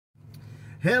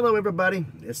Hello everybody,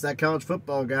 it's that college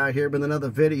football guy here with another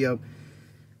video.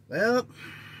 Well,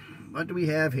 what do we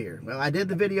have here? Well, I did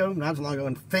the video not so long ago,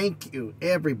 and thank you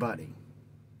everybody.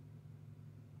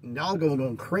 Y'all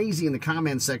going crazy in the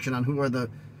comment section on who are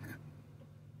the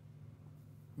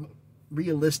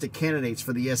realistic candidates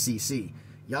for the SEC.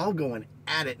 Y'all going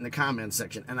at it in the comment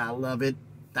section, and I love it.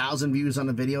 1,000 views on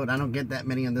the video, and I don't get that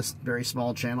many on this very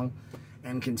small channel,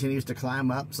 and continues to climb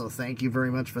up, so thank you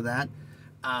very much for that.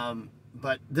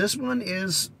 But this one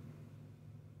is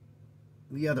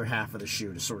the other half of the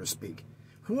shoe, so to speak.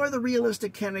 Who are the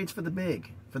realistic candidates for the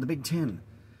Big Ten?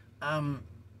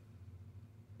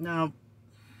 Now,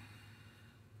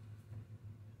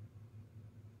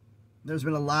 there's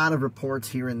been a lot of reports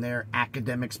here and there.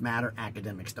 Academics matter,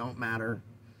 academics don't matter.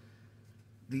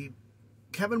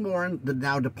 Kevin Warren, the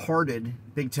now departed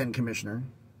Big Ten commissioner,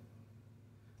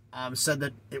 said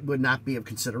that it would not be of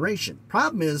consideration.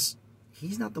 Problem is,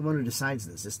 he's not the one who decides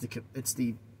this. It's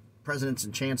the presidents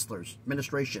and chancellors,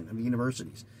 administration of the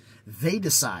universities. They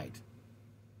decide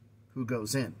who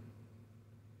goes in.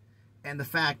 And the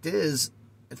fact is,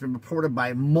 it's been reported by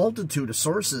a multitude of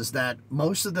sources that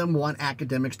most of them want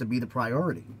academics to be the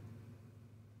priority.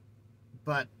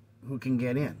 But who can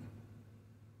get in?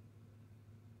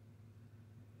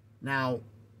 Now,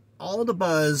 all the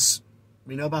buzz,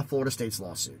 we know about Florida State's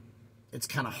lawsuit. It's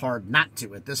kind of hard not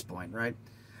to at this point, right?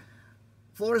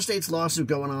 Florida State's lawsuit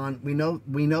going on. We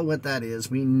know what that is.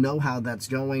 We know how that's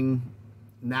going.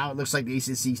 Now it looks like the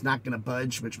ACC is not going to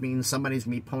budge, which means somebody's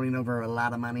going to be ponying over a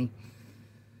lot of money.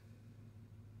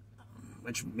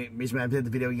 Which means when I did the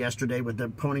video yesterday with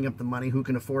them ponying up the money, who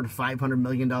can afford a $500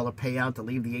 million payout to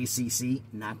leave the ACC?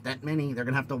 Not that many. They're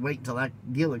going to have to wait until that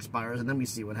deal expires, and then we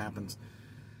see what happens.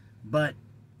 But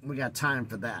we got time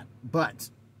for that. But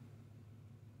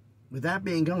with that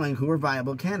being going, who are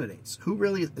viable candidates? Who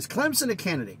really is Clemson a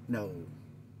candidate? No.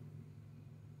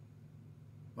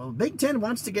 Well, the Big Ten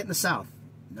wants to get in the South.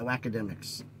 No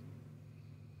academics.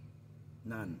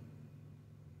 None.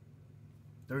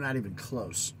 They're not even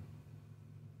close.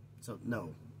 So,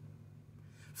 no.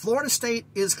 Florida State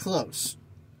is close.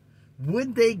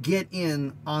 Would they get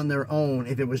in on their own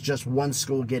if it was just one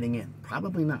school getting in?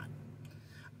 Probably not.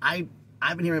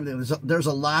 I've been hearing there's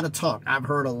a lot of talk. I've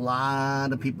heard a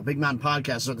lot of people. Big Mountain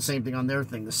Podcasts are the same thing on their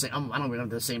thing. The same. I don't even know if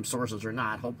they're the same sources or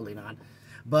not. Hopefully not.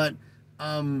 But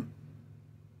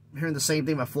hearing the same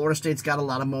thing about Florida State's got a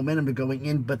lot of momentum to going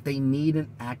in, but they need an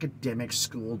academic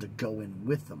school to go in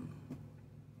with them.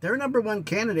 Their number one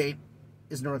candidate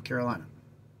is North Carolina.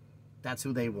 That's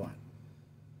who they want.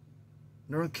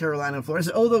 North Carolina and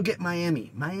Florida. Oh, they'll get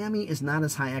Miami. Miami is not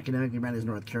as high academically ranked as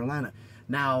North Carolina.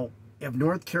 Now, if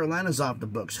North Carolina's off the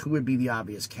books, who would be the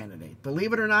obvious candidate?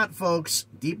 Believe it or not, folks,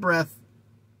 deep breath.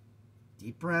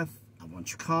 Deep breath. I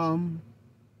want you calm.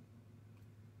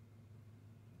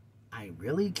 I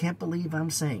really can't believe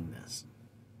I'm saying this.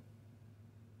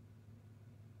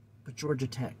 But Georgia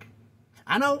Tech.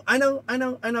 I know.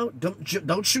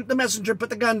 Don't shoot the messenger.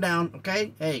 Put the gun down,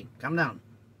 okay? Hey, calm down.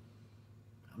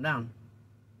 Calm down.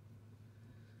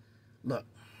 Look,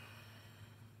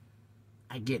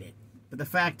 I get it. But the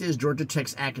fact is, Georgia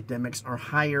Tech's academics are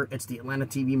higher. It's the Atlanta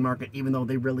TV market, even though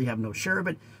they really have no share of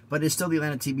it. But it's still the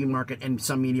Atlanta TV market, and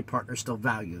some media partners still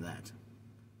value that.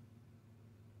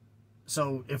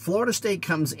 So if Florida State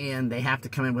comes in, they have to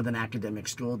come in with an academic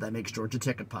school. That makes Georgia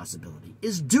Tech a possibility.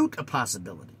 Is Duke a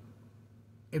possibility?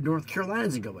 If North Carolina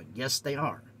isn't going, yes, they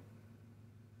are.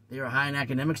 They are high in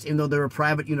academics, even though they're a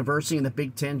private university, and the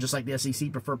Big Ten, just like the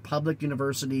SEC, prefer public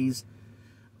universities,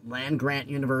 land-grant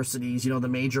universities, the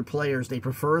major players. They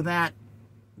prefer that.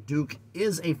 Duke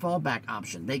is a fallback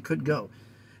option. They could go.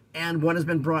 And what has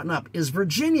been brought up is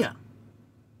Virginia.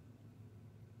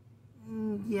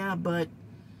 Yeah, but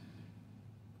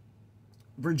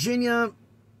Virginia,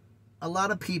 a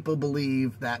lot of people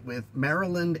believe that with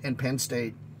Maryland and Penn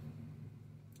State,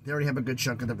 they already have a good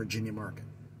chunk of the Virginia market.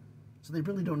 So they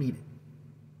really don't need it.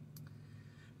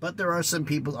 But there are some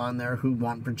people on there who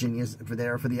want Virginia for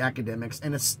the academics,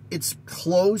 and it's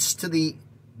close to the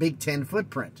Big Ten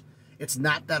footprint. It's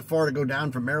not that far to go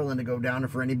down from Maryland to go down or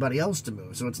for anybody else to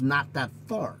move, so it's not that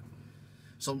far.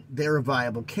 So they're a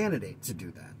viable candidate to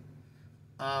do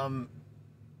that.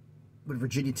 Would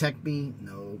Virginia Tech be?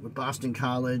 No. Would Boston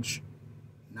College?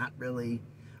 Not really.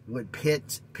 Would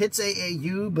Pitt? Pitt's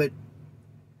AAU, but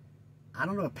I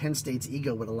don't know if Penn State's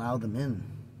ego would allow them in.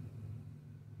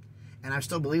 And I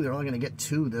still believe they're only going to get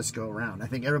 2 this go around. I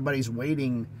think everybody's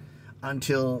waiting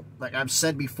until, like I've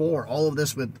said before, all of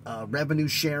this with revenue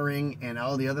sharing and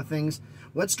all the other things.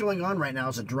 What's going on right now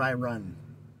is a dry run,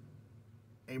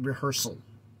 a rehearsal.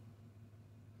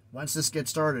 Once this gets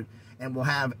started, and we'll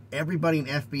have everybody in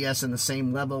FBS in the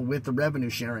same level with the revenue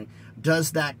sharing.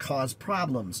 Does that cause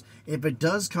problems? If it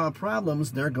does cause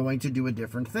problems, they're going to do a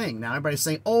different thing. Now, everybody's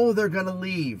saying, oh, they're going to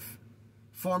leave,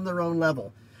 form their own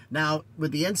level. Now,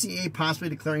 with the NCAA possibly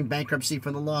declaring bankruptcy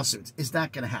for the lawsuits, is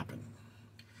that going to happen?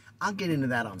 I'll get into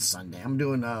that on Sunday. I'm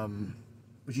doing,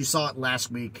 which you saw it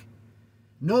last week.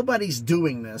 Nobody's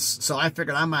doing this, so I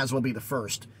figured I might as well be the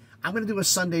first. I'm going to do a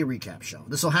Sunday recap show.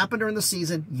 This will happen during the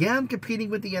season. Yeah, I'm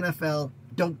competing with the NFL.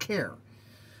 Don't care.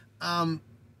 I'm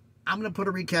going to put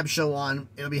a recap show on.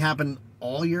 It'll be happening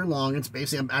all year long. It's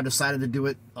basically, I've decided to do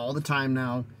it all the time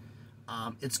now.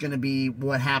 It's going to be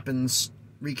what happens,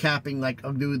 recapping, like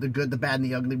I'll do the good, the bad, and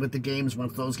the ugly with the games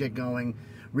once those get going.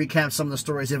 Recap some of the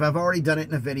stories. If I've already done it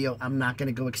in a video, I'm not going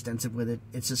to go extensive with it.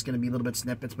 It's just going to be a little bit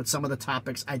snippets, but some of the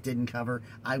topics I didn't cover,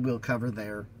 I will cover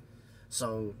there.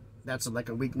 So that's like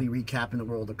a weekly recap in the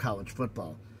world of college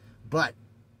football. But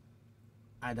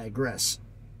I digress.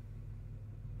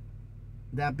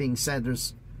 That being said,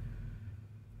 there's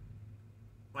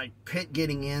like Pitt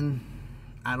getting in.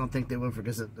 I don't think they will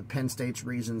because of the Penn State's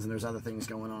reasons, and there's other things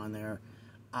going on there.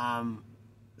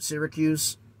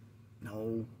 Syracuse,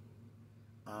 no.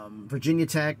 Virginia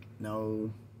Tech,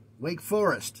 no. Wake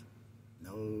Forest,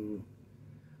 no.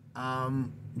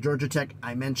 Georgia Tech,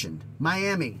 I mentioned.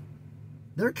 Miami,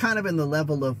 they're kind of in the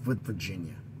level of with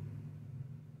Virginia.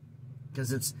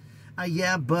 Because it's,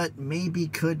 yeah, but maybe,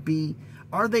 could be.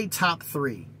 Are they top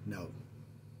 3? No.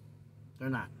 They're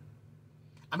not.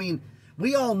 I mean,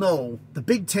 we all know the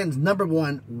Big Ten's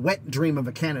 #1 wet dream of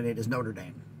a candidate is Notre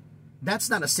Dame. That's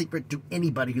not a secret to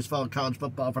anybody who's followed college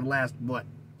football for the last, what,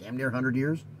 damn near 100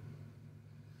 years?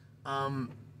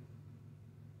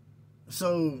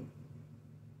 So,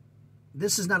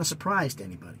 this is not a surprise to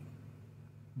anybody.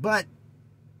 But,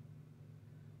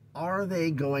 are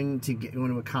they going to go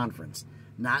into a conference?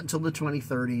 Not until the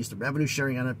 2030s. The revenue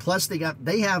sharing on it. Plus,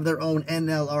 they have their own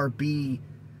NLRB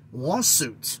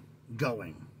lawsuit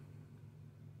going.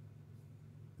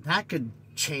 That could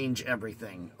change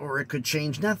everything, or it could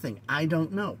change nothing. I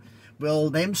don't know. Will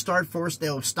them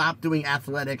they'll stop doing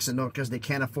athletics and because they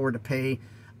can't afford to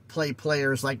play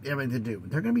players like everything to do.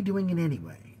 They're going to be doing it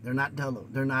anyway. They're not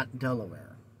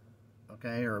Delaware,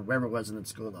 okay, or wherever it was in the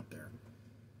school up there,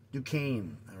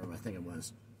 Duquesne. I think it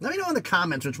was. Let me know in the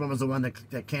comments which one was the one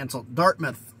that canceled.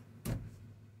 Dartmouth.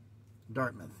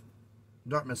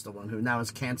 Dartmouth's the one who now is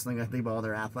canceling, I think, all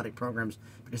their athletic programs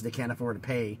because they can't afford to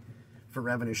pay for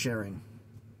revenue sharing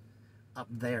up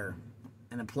there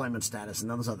and employment status and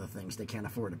those other things. They can't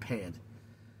afford to pay it.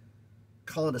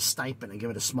 Call it a stipend and give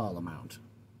it a small amount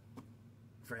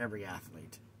for every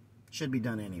athlete. Should be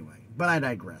done anyway. But I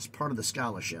digress. Part of the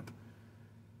scholarship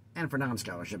and for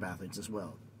non-scholarship athletes as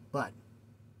well. But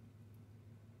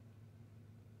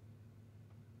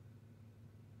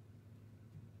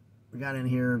we got in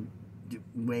here,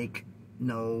 Wake,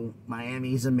 no.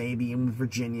 Miami's a maybe, and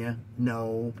Virginia,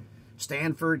 no.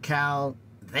 Stanford, Cal,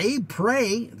 they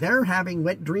pray. They're having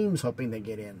wet dreams hoping they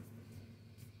get in.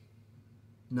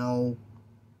 No,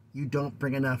 you don't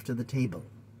bring enough to the table.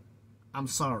 I'm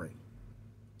sorry.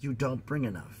 You don't bring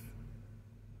enough.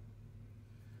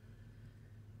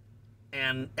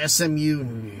 And SMU.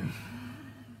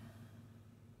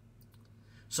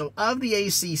 So of the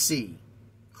ACC,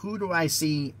 who do I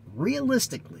see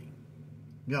realistically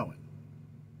going?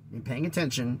 You're paying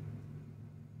attention.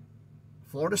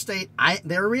 Florida State,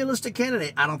 they're a realistic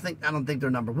candidate. I don't think they're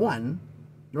 #1.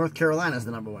 North Carolina's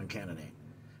the #1 candidate.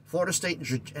 Florida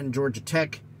State and Georgia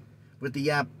Tech with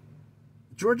the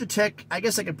Georgia Tech. I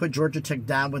guess I could put Georgia Tech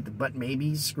down with the but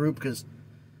maybes group because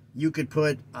you could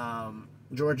put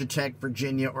Georgia Tech,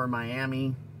 Virginia, or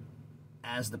Miami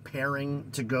as the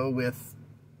pairing to go with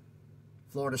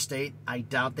Florida State. I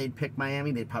doubt they'd pick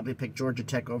Miami. They'd probably pick Georgia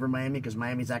Tech over Miami because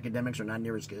Miami's academics are not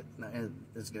near as good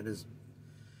as.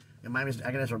 And Miami's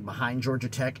academics are behind Georgia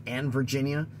Tech and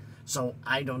Virginia. So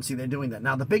I don't see them doing that.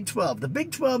 Now, the Big 12. The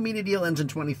Big 12 media deal ends in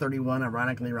 2031,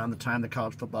 ironically around the time the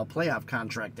college football playoff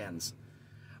contract ends.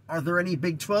 Are there any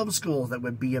Big 12 schools that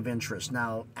would be of interest?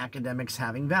 Now, academics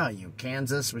having value.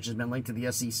 Kansas, which has been linked to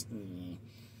the SEC.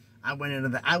 I went into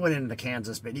the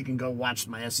Kansas bit. You can go watch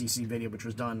my SEC video, which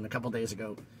was done a couple days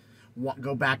ago.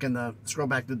 Go back scroll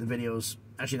back through the videos.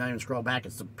 Actually, not even scroll back.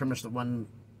 It's pretty much the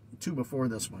 2 before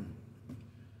this one.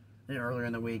 Earlier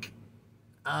in the week.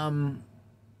 I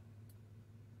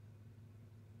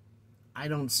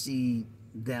don't see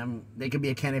them. They could be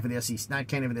a candidate for the SEC. Not a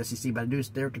candidate for the SEC, but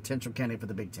they're a potential candidate for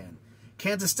the Big Ten.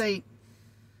 Kansas State,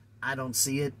 I don't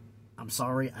see it. I'm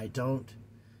sorry, I don't.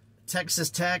 Texas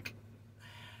Tech,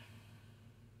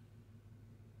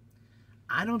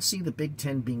 I don't see the Big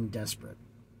Ten being desperate.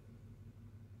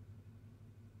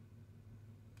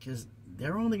 Because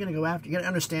they're only going to go after... You got to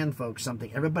understand, folks,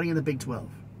 something. Everybody in the Big 12.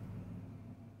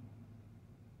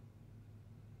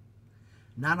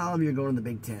 Not all of you are going to the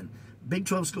Big 10. Big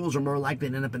 12 schools are more likely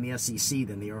to end up in the SEC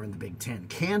than they are in the Big 10.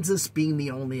 Kansas being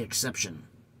the only exception.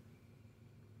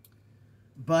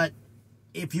 But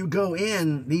if you go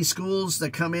in, these schools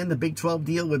that come in, the Big 12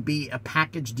 deal would be a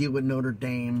package deal with Notre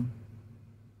Dame.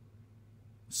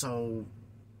 So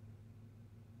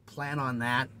plan on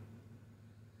that.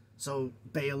 So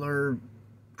Baylor,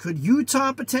 could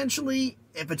Utah potentially,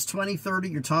 if it's 2030,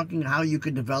 you're talking how you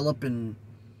could develop in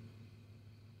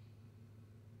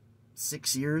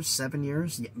 6 years, 7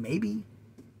 years, yeah, maybe.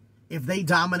 If they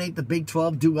dominate the Big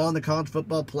 12, do well in the college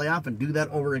football playoff, and do that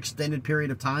over an extended period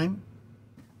of time,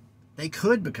 they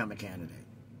could become a candidate.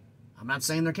 I'm not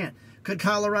saying they can't. Could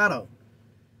Colorado?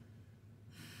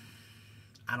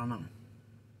 I don't know.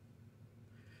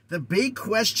 The big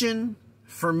question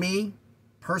for me,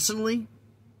 personally,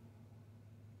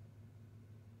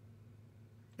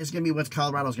 is going to be what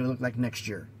Colorado's going to look like next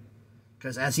year.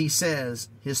 Because as he says,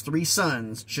 his 3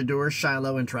 sons, Shedeur,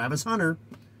 Shiloh, and Travis Hunter,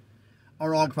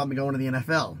 are all probably going to the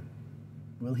NFL.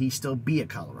 Will he still be at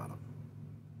Colorado?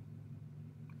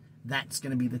 That's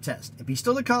going to be the test. If he's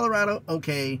still at Colorado,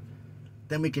 okay,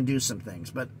 then we can do some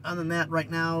things. But other than that, right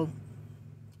now,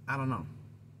 I don't know.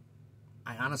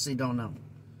 I honestly don't know.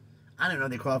 I don't know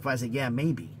if they qualify. I say, yeah,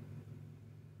 maybe.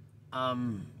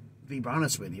 To be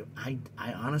honest with you, I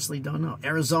honestly don't know.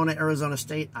 Arizona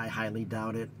State, I highly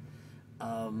doubt it.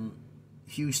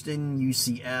 Houston,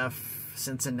 UCF,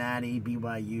 Cincinnati,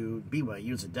 BYU.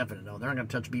 BYU is a definite no. They're not going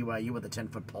to touch BYU with a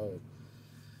 10-foot pole.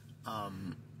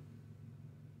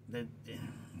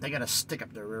 They got to stick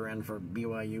up their rear end for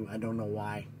BYU. I don't know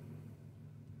why.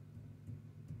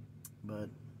 But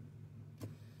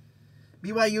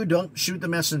BYU, don't shoot the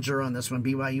messenger on this one.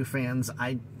 BYU fans,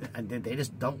 they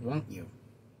just don't want you.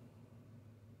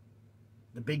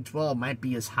 The Big 12 might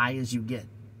be as high as you get.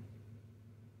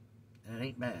 And it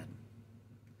ain't bad.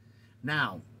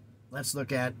 Now, let's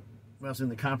look at what else in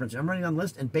the conference. I'm running on the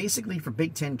list, and basically for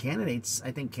Big 10 candidates,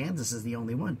 I think Kansas is the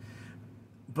only one.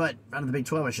 But out of the Big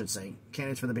 12, I should say,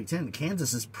 candidates for the Big 10,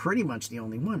 Kansas is pretty much the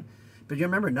only one. But you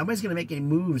remember, nobody's going to make any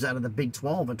moves out of the Big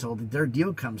 12 until their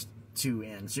deal comes to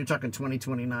end. So you're talking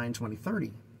 2029,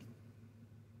 2030.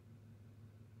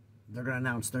 They're going to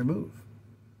announce their move.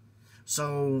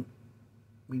 So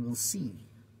we will see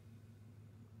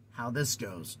how this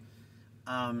goes.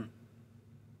 Are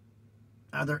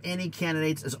there any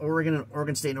candidates? Is Oregon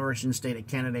State and Oregon State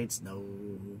candidates? No.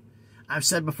 I've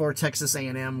said before, Texas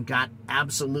A&M got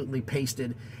absolutely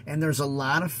pasted, and there's a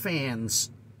lot of fans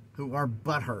who are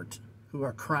butthurt, who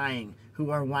are crying, who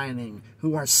are whining,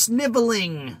 who are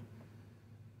sniveling,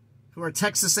 who are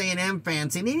Texas A&M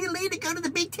fans saying, they need to go to the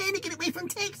Big Ten to get away from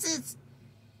Texas.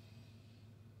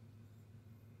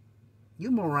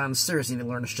 You morons seriously need to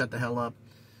learn to shut the hell up.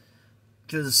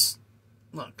 Because,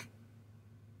 look,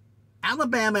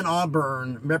 Alabama and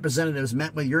Auburn representatives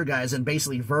met with your guys and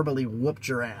basically verbally whooped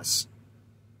your ass.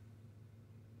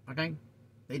 Okay?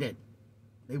 They did.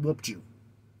 They whooped you.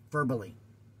 Verbally.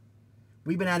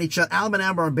 We've been at each other. Alabama and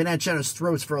Auburn have been at each other's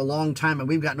throats for a long time, and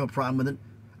we've got no problem with it.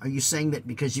 Are you saying that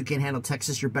because you can't handle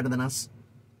Texas, you're better than us?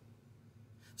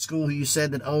 School who you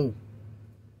said that, oh,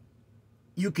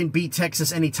 you can beat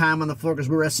Texas anytime on the floor because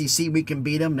we're SEC, we can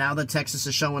beat them. Now that Texas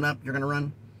is showing up, you're going to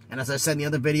run? And as I said in the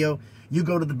other video, you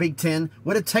go to the Big Ten.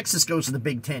 What if Texas goes to the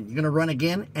Big Ten? You're going to run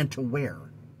again? And to where?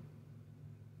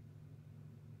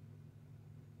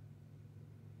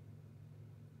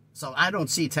 So I don't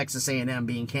see Texas A&M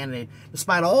being candidate,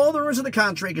 despite all the rumors of the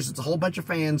contrary, because it's a whole bunch of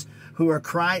fans who are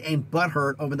crying and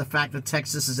butthurt over the fact that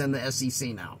Texas is in the SEC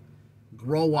now.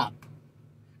 Grow up.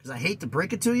 Because I hate to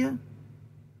break it to you,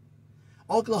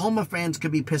 Oklahoma fans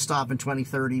could be pissed off in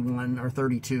 2031 or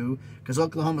 32 because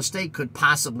Oklahoma State could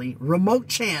possibly, remote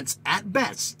chance at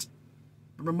best,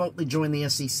 remotely join the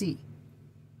SEC. You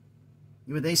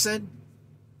know what they said?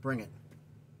 Bring it.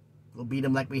 We'll beat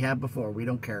them like we have before. We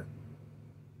don't care.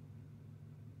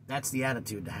 That's the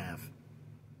attitude to have.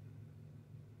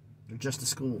 They're just a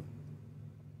school.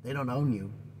 They don't own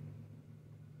you.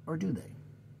 Or do they?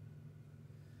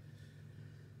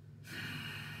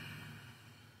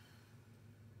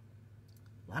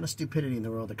 A lot of stupidity in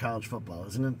the world of college football,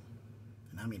 isn't it?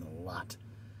 And I mean a lot.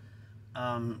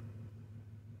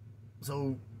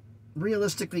 So,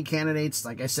 realistically, candidates,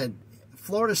 like I said,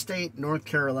 Florida State, North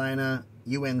Carolina,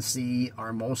 UNC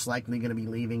are most likely going to be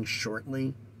leaving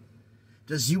shortly.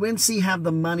 Does UNC have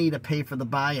the money to pay for the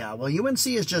buyout? Well, UNC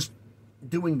is just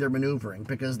doing their maneuvering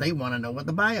because they want to know what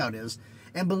the buyout is.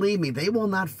 And believe me, they will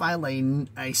not file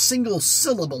a single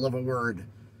syllable of a word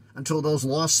until those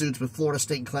lawsuits with Florida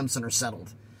State and Clemson are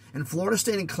settled. And Florida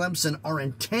State and Clemson are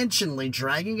intentionally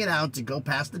dragging it out to go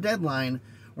past the deadline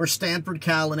where Stanford,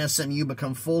 Cal, and SMU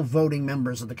become full voting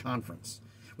members of the conference.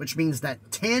 Which means that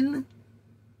you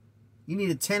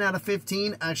needed 10 out of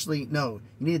 15. Actually, no,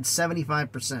 you needed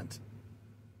 75%.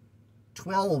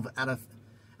 12 out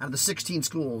of the 16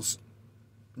 schools,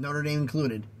 Notre Dame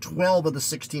included, 12 of the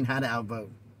 16 had to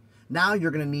outvote. Now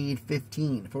you're going to need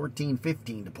 15 to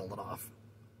pull it off.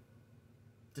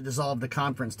 To dissolve the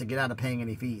conference, to get out of paying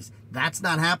any fees. That's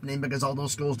not happening because all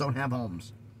those schools don't have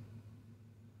homes.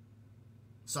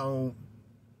 So,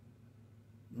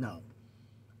 no.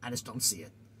 I just don't see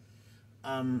it.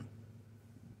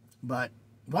 But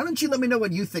why don't you let me know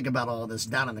what you think about all this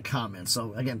down in the comments.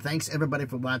 So, again, thanks everybody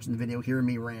for watching the video, hearing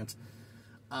me rant.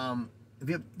 If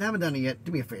you haven't done it yet,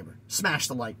 do me a favor. Smash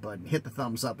the like button. Hit the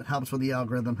thumbs up. It helps with the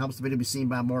algorithm. Helps the video be seen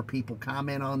by more people.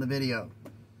 Comment on the video.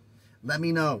 Let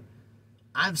me know.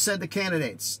 I've said the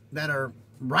candidates that are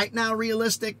right now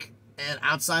realistic and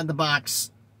outside the box.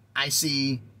 I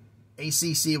see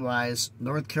ACC-wise,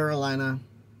 North Carolina,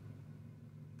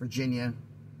 Virginia.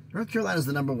 North Carolina is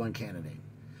the #1 candidate.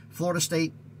 Florida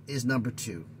State is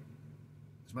 #2.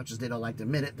 As much as they don't like to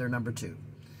admit it, they're #2.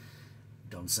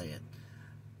 Don't say it.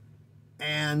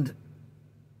 And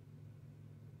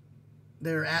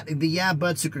they're at the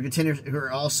Butts who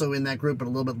are also in that group, but a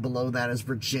little bit below that is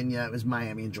Virginia. It was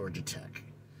Miami and Georgia Tech.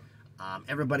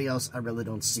 Everybody else I really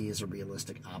don't see as a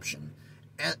realistic option.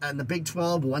 And the Big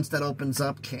 12, once that opens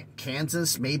up,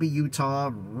 Kansas, maybe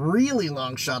Utah, really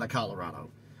long shot at Colorado.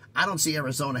 I don't see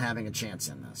Arizona having a chance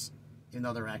in this, even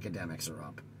though their academics are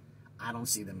up. I don't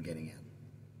see them getting in.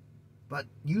 But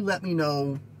you let me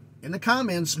know in the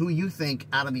comments who you think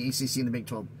out of the ACC and the Big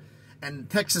 12. And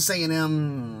Texas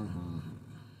A&M,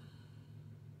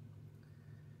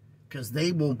 because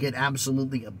they will get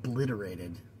absolutely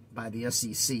obliterated by the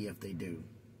SEC if they do.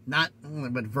 Not,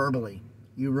 but verbally,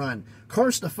 you run. Of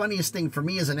course, the funniest thing for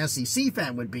me as an SEC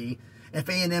fan would be if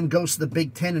A&M goes to the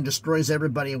Big Ten and destroys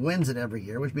everybody and wins it every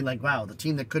year, which would be like, wow, the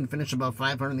team that couldn't finish above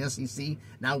 500 in the SEC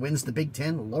now wins the Big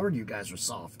Ten? Lord, you guys are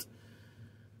soft.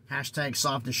 Hashtag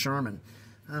soft as Sherman.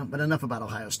 But enough about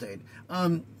Ohio State.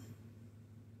 So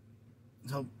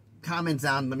comment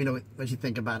down. Let me know what you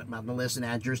think about the list, and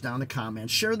add yours down in the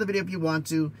comments. Share the video if you want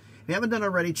to. If you haven't done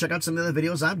already, check out some of the other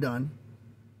videos I've done.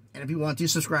 And if you want to,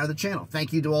 subscribe to the channel.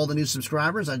 Thank you to all the new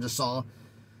subscribers. I just saw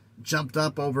jumped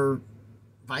up over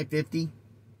 550.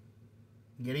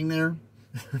 Getting there.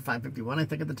 551, I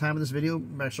think, at the time of this video.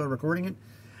 I started recording it.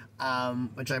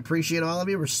 Which I appreciate all of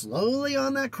you. We're slowly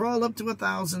on that crawl up to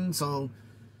 1,000. So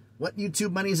what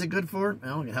YouTube money is it good for?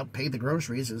 Well, it can help pay the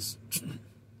groceries.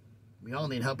 We all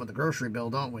need help with the grocery bill,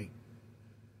 don't we?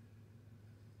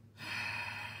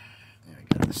 There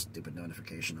we go. This stupid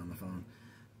notification on the phone.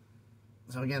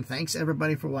 So again, thanks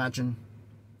everybody for watching.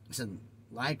 I said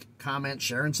like, comment,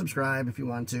 share, and subscribe if you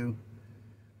want to.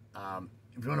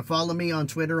 If you want to follow me on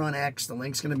Twitter, on X, the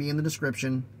link's going to be in the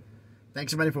description.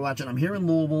 Thanks everybody for watching. I'm here in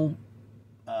Louisville,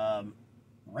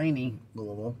 rainy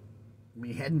Louisville. I'll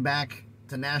be heading back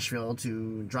to Nashville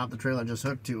to drop the trailer I just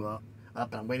hooked to up,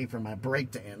 and I'm waiting for my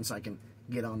break to end so I can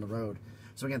get on the road.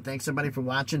 So again, thanks everybody for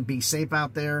watching. Be safe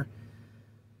out there.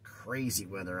 Crazy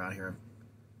weather out here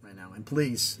right now. And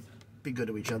please, be good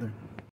to each other.